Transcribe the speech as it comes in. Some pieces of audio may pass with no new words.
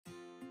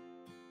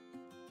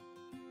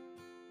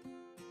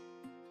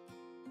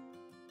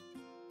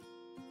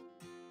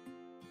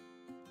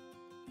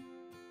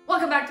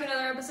Welcome back to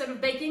another episode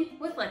of Baking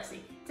with Lexi.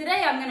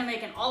 Today I'm gonna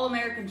make an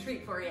all-American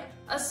treat for you,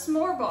 a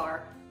s'more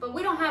bar, but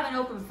we don't have an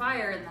open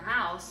fire in the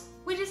house.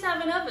 We just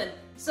have an oven.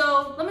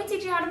 So let me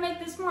teach you how to make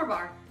this s'more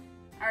bar.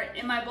 All right,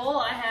 in my bowl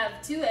I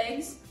have 2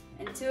 eggs,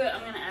 and to it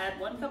I'm gonna add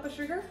 1 cup of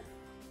sugar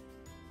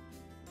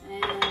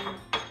and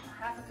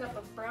half a cup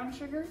of brown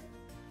sugar.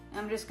 And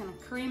I'm just gonna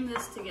cream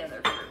this together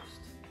first.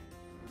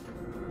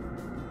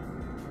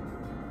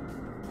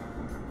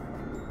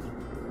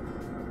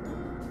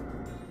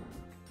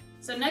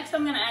 So next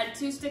I'm gonna add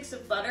 2 sticks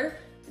of butter.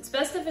 It's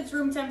best if it's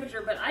room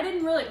temperature, but I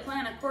didn't really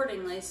plan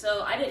accordingly,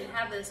 so I didn't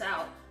have this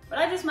out. But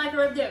I just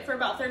microwaved it for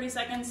about 30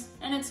 seconds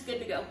and it's good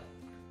to go.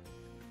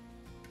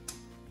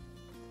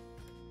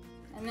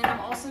 And then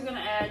I'm also gonna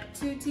add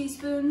 2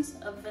 teaspoons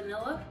of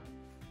vanilla.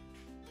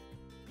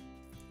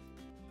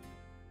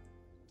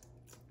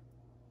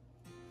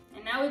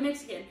 And now we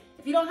mix again.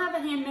 If you don't have a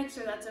hand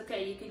mixer, that's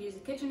okay. You can use a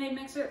KitchenAid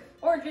mixer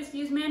or just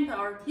use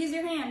manpower. Use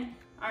your hand.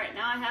 All right,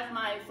 now I have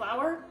my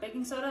flour,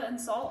 baking soda, and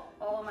salt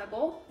all in my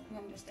bowl. I'm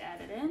gonna just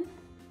add it in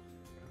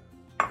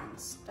and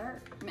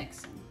start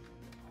mixing.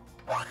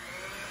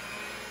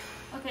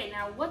 Okay,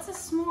 now what's a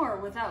s'more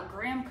without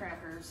graham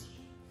crackers?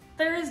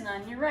 There is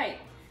none, you're right.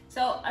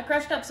 So I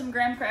crushed up some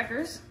graham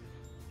crackers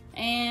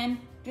and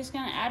just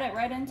gonna add it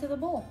right into the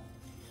bowl.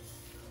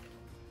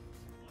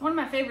 One of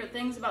my favorite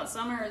things about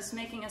summer is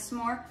making a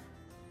s'more.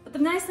 But the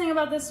nice thing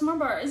about this s'more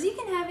bar is you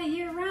can have it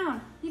year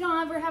round. You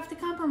don't ever have to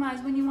compromise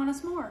when you want a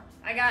s'more.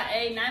 I got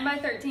a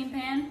 9x13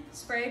 pan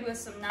sprayed with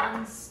some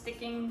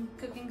non-sticking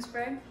cooking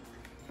spray.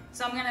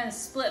 So I'm gonna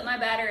split my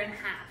batter in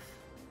half.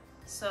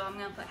 So I'm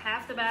gonna put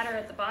half the batter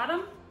at the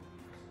bottom,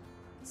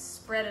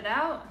 spread it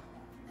out,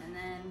 and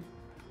then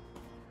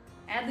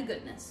add the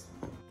goodness.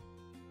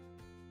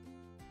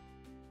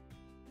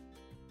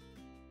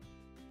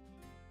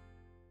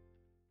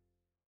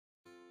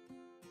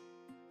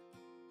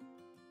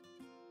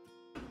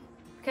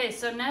 Okay,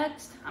 so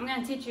next I'm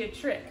gonna teach you a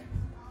trick.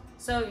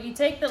 So you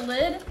take the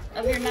lid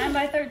of your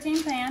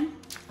 9x13 pan,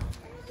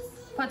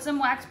 put some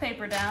wax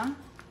paper down,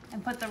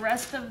 and put the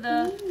rest of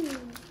the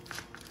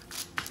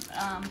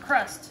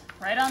crust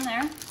right on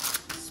there.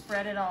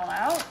 Spread it all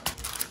out.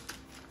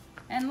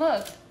 And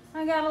look,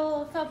 I got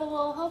a couple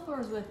little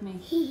helpers with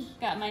me.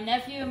 Got my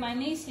nephew and my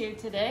niece here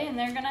today, and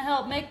they're gonna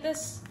help make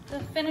this to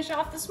finish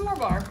off the s'more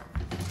bar.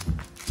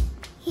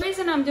 The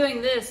reason I'm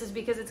doing this is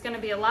because it's going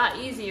to be a lot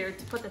easier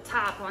to put the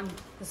top on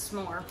the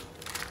s'more.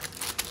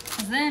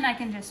 Then I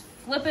can just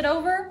flip it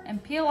over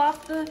and peel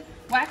off the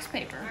wax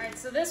paper. All right,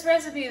 so this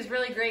recipe is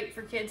really great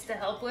for kids to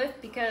help with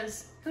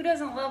because who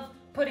doesn't love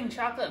putting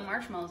chocolate and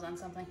marshmallows on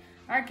something?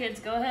 All right,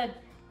 kids, go ahead.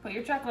 Put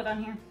your chocolate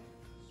on here.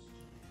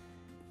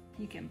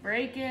 You can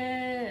break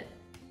it.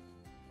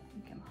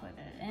 You can put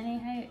it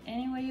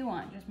any way you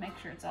want. Just make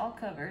sure it's all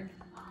covered.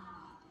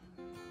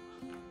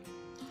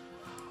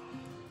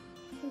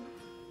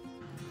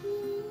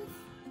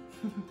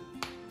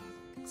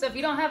 So if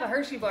you don't have a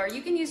Hershey bar,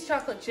 you can use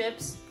chocolate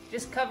chips.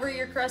 Just cover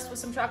your crust with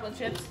some chocolate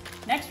chips.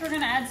 Next, we're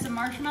gonna add some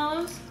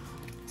marshmallows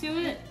to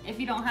it. If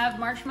you don't have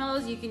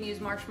marshmallows, you can use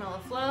marshmallow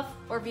fluff,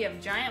 or if you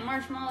have giant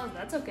marshmallows,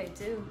 that's okay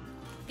too.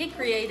 Get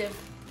creative.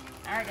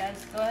 All right,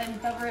 guys, go ahead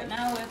and cover it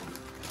now with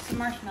some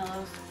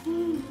marshmallows.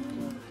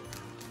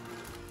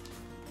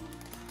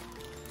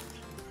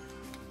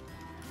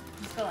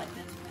 Let's go like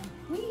this, man.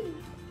 Whee!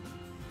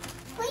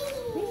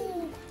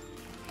 Whee!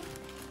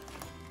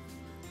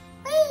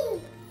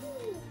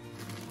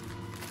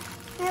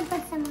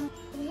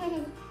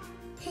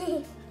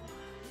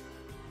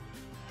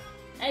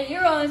 Hey,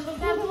 you're only supposed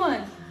to have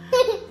one.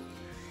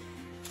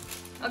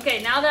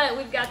 Okay, now that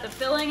we've got the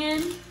filling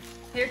in,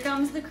 here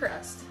comes the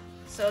crust.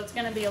 So it's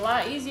gonna be a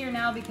lot easier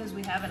now because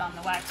we have it on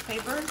the wax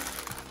paper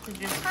to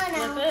just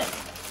flip it.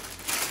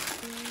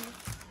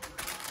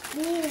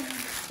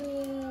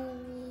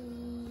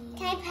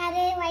 Can I pat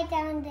it right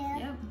down there?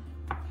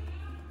 Yep.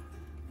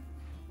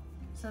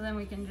 So then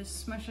we can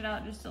just smush it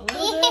out just a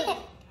little bit.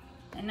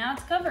 And now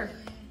it's covered.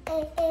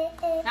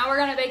 Now we're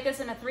gonna bake this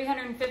in a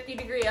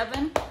 350-degree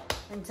oven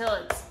until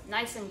it's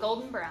nice and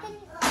golden brown.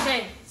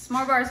 Okay,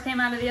 s'more bars came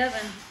out of the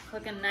oven,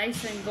 looking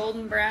nice and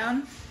golden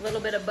brown, a little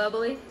bit of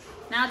bubbly.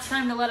 Now it's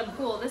time to let them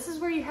cool. This is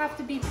where you have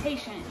to be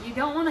patient. You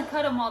don't wanna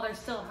cut them while they're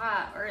still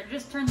hot or it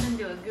just turns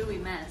into a gooey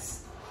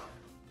mess.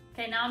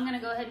 Okay, now I'm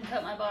gonna go ahead and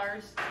cut my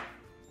bars.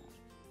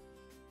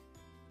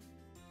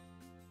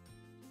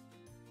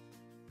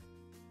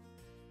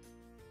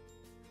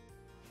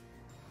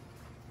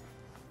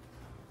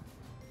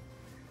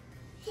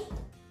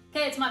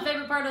 Okay, it's my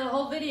favorite part of the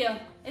whole video.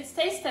 It's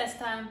taste test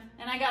time,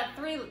 and I got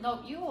 3,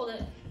 no, you hold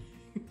it.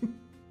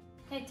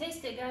 Okay,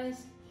 taste it,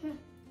 guys.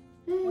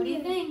 What do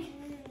you think?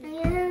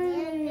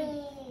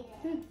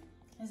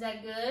 Is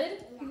that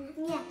good?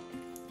 Yeah.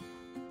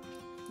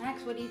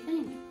 Max, what do you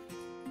think?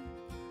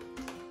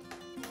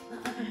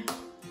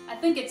 I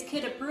think it's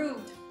kid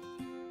approved.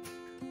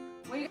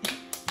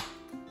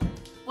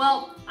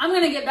 Well, I'm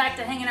gonna get back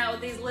to hanging out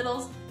with these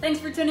littles. Thanks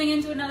for tuning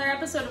in to another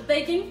episode of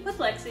Baking with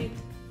Lexi.